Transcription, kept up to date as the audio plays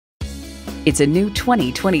It's a new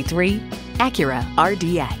 2023 Acura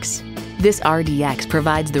RDX. This RDX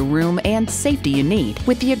provides the room and safety you need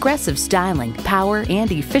with the aggressive styling, power,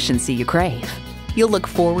 and efficiency you crave. You'll look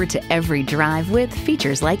forward to every drive with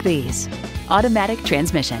features like these: automatic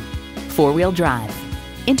transmission, four-wheel drive,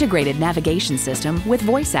 integrated navigation system with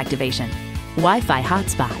voice activation, Wi-Fi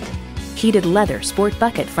hotspot, heated leather sport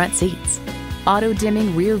bucket front seats,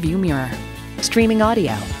 auto-dimming rear view mirror, streaming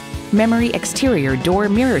audio, memory exterior door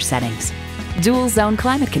mirror settings, dual zone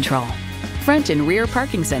climate control, front and rear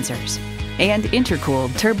parking sensors, and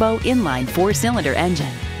intercooled turbo inline 4-cylinder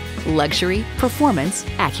engine. Luxury, performance,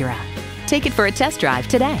 Acura. Take it for a test drive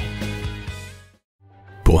today.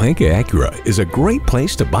 Pohanka Acura is a great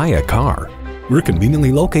place to buy a car. We're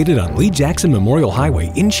conveniently located on Lee Jackson Memorial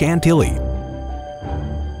Highway in Chantilly.